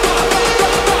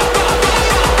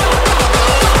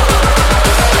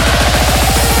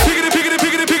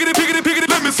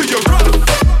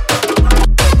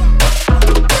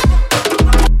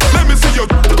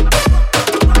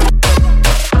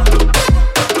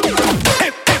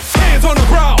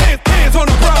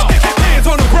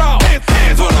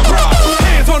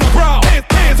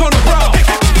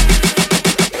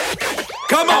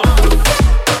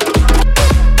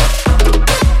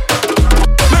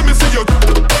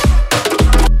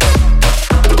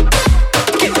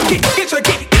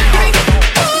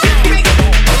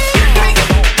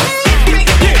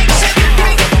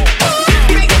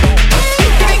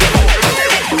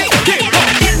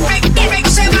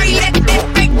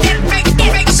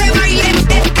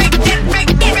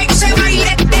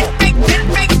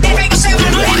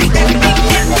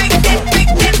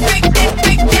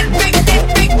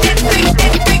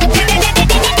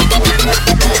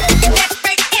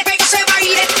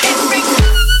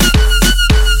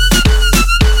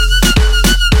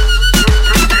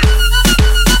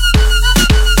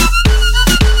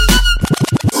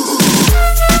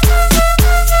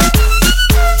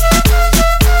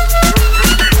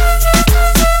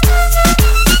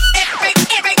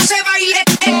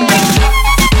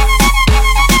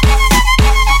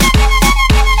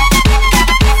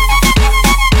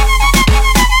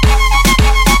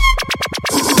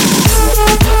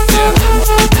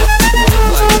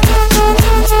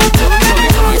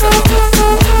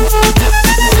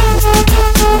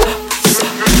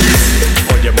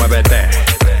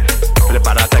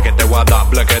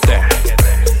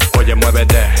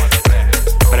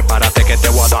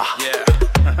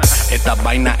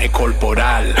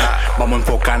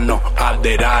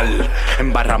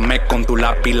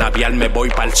 Labial, me voy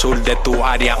para el sur de tu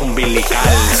área umbilical.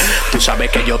 Tú sabes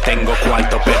que yo tengo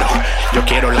cuarto, pero yo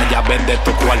quiero la llave de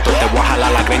tu cuarto. Te voy a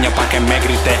jalar la greña pa' que me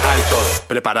grites alto.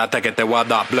 Prepárate que te voy a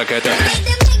dar blequete.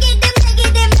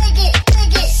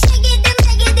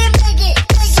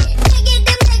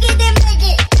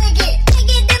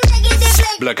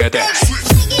 Blequete.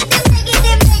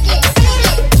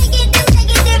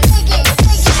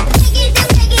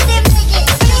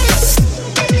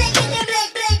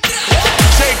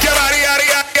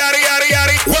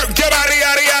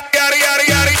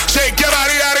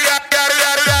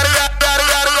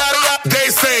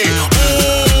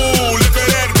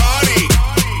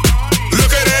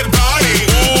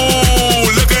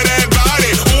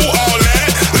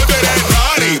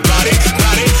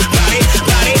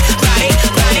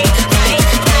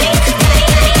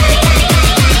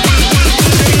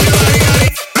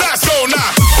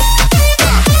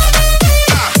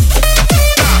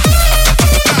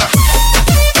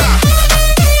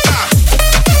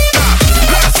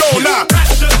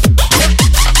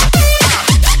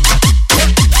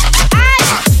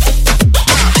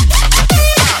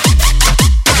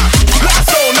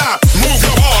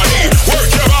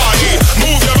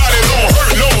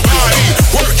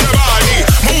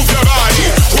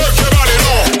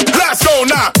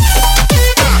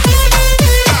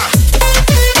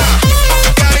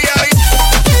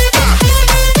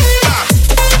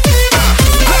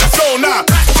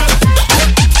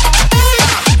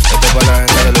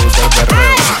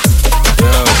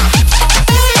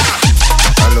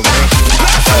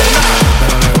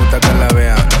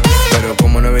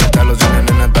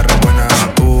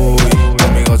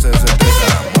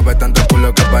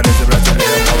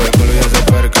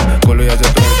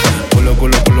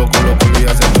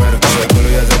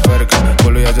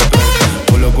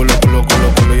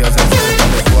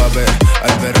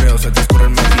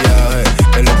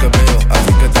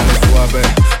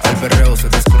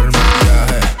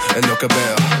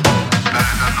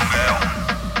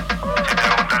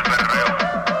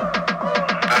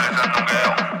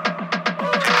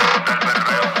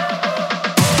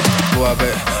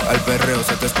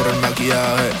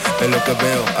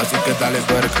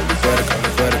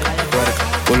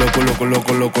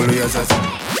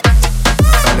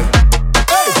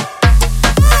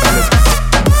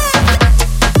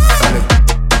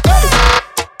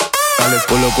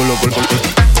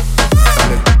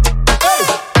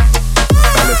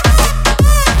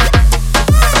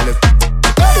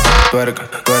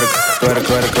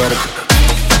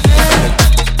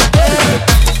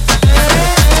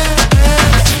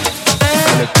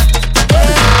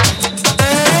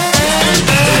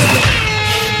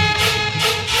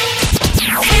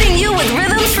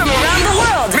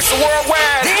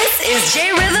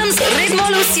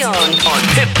 On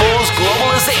Pitbull's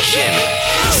Globalization,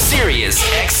 Sirius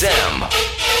XM.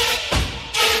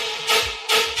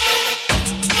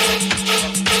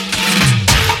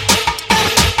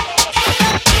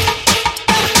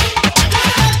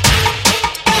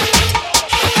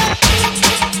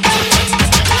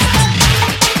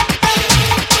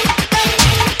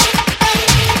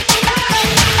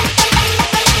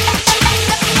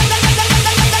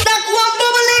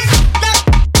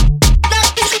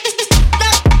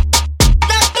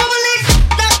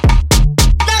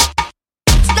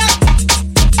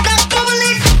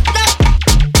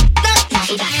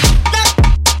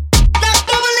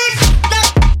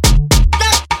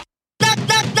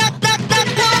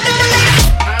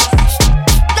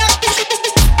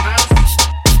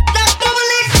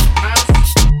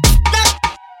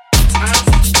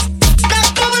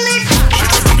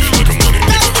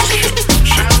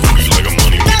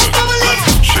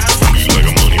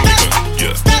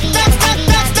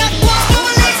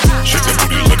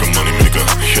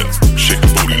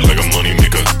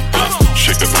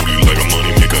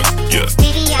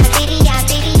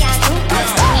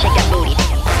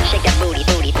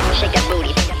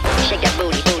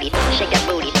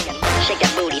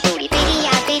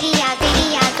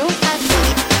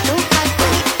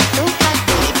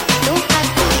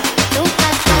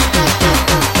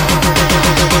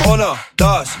 1,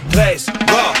 2, 3,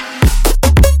 go.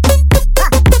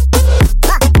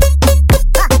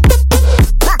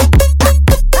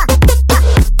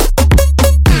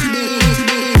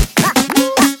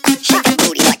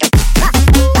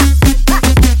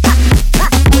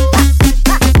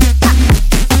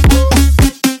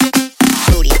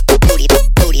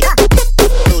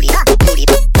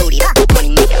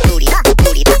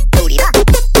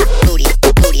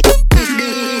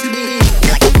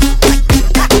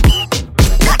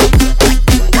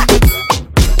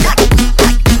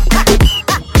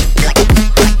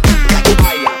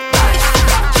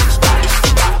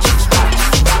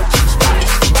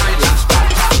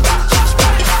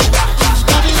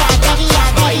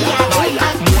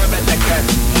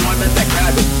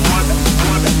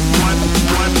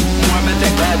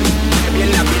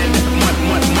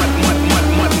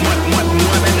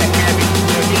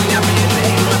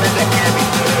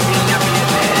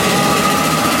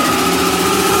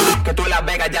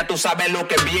 Ya tú sabes lo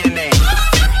que viene.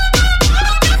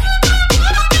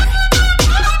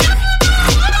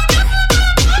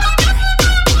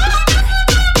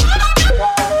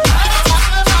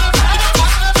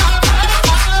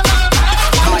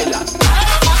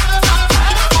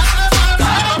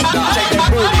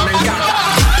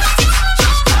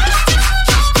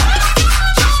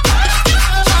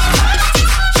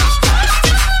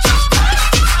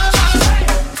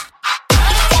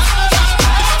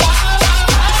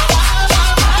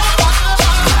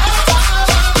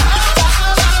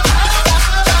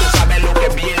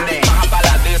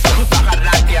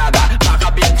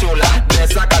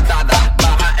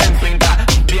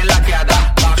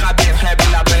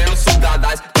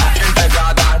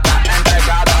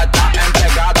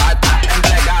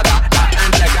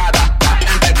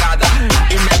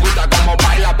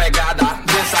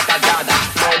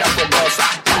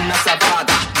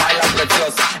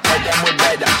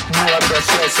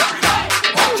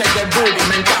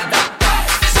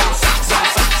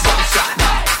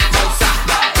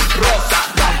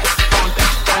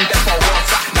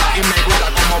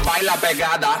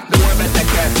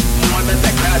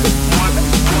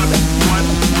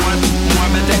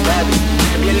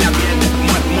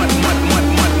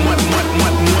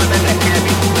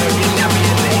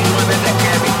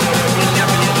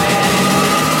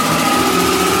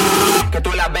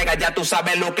 Ya tú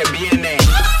sabes lo que viene.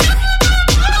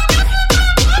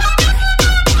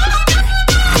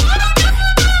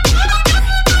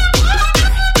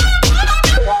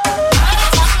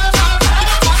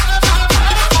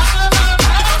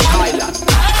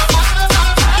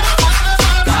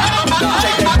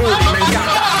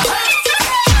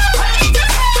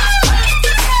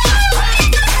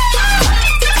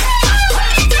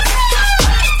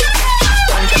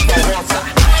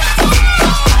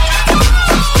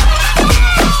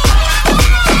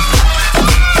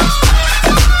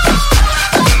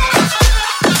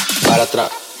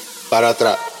 Para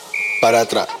atrás, para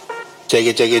atrás.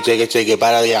 Cheque, cheque, cheque, cheque,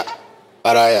 para allá,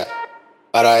 para allá,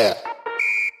 para allá.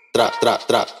 Para atrás,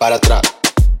 para atrás,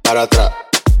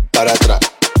 para atrás.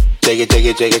 Cheque,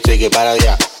 cheque, cheque, cheque, para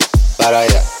allá, para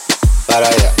allá, para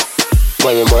allá.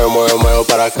 Mueve, mueve, mueve, mueve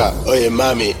para acá. Oye,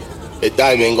 mami,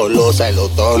 estás bien golosa y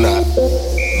lotona.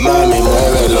 Mami,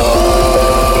 muévelo.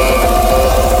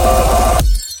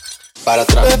 Para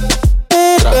atrás,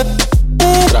 para atrás,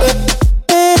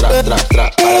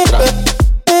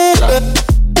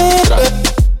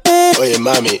 oye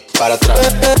mami, para atrás,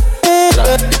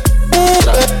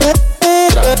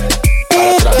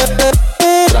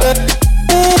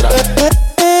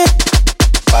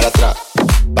 para atrás,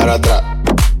 para atrás,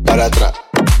 para atrás,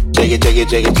 cheque, cheque,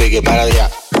 cheque, cheque, para allá,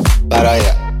 para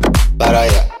allá, para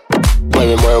allá,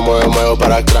 mueve, mueve, mueve, mueve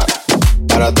para atrás,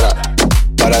 para atrás,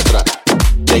 para atrás,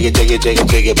 cheque, cheque, cheque,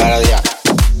 cheque, para allá,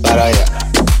 para allá,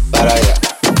 para allá.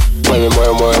 Mueve,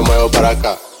 mueve, mueve, mueve para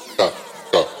acá.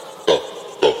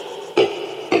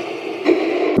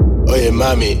 Oye,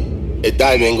 mami,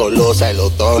 estás bien golosa y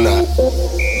lotona.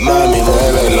 Mami,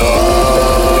 muévelo.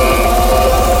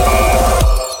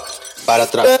 Para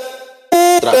atrás.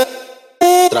 Para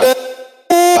atrás.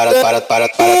 Para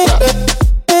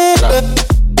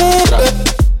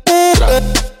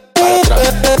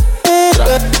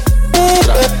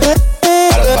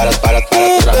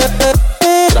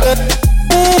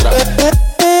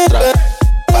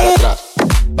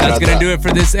That's gonna do it it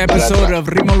for this episode of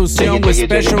Rimolucion with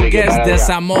special guest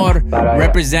Desamor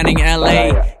representing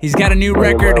LA. He's got a new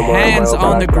record, Hands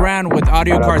on the Ground, with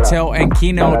Audio Cartel and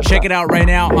Kino. Check it out right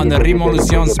now on the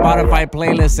Rimolucion Spotify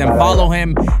playlist and follow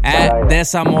him at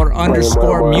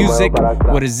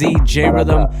Desamor_music with a Z, J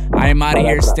Rhythm. I am out of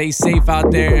here. Stay safe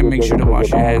out there and make sure to wash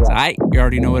your hands. All right, you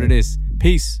already know what it is.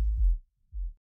 Peace.